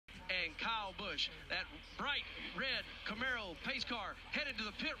and Kyle Busch. That bright red Camaro pace car headed to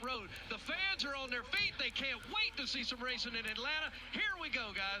the pit road. The fans are on their feet. They can't wait to see some racing in Atlanta. Here we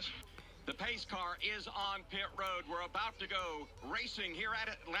go, guys. The pace car is on pit road. We're about to go racing here at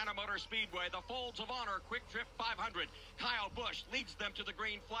Atlanta Motor Speedway. The Folds of Honor Quiktrip 500. Kyle Busch leads them to the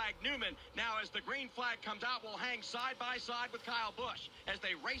green flag. Newman, now as the green flag comes out, will hang side by side with Kyle Busch as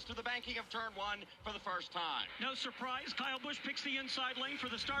they race to the banking of turn one for the first time. No surprise, Kyle Busch picks the inside lane for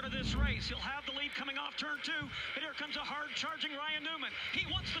the start of this race. He'll have the lead coming off turn two. And here comes a hard-charging Ryan Newman. He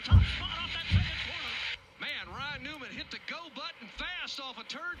wants the top spot off that second corner. Man, Ryan Newman hit the go button fast off of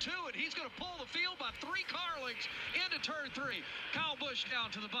turn two, and he's going to pull the field by 3 car lengths into turn 3. Kyle Busch down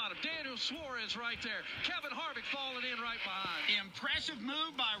to the bottom. Daniel Suarez right there. Kevin Harvick falling in right behind. Impressive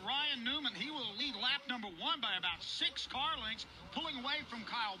move by Ryan Newman. He will lead lap number 1 by about 6 car lengths, pulling away from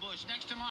Kyle Busch. Next in line.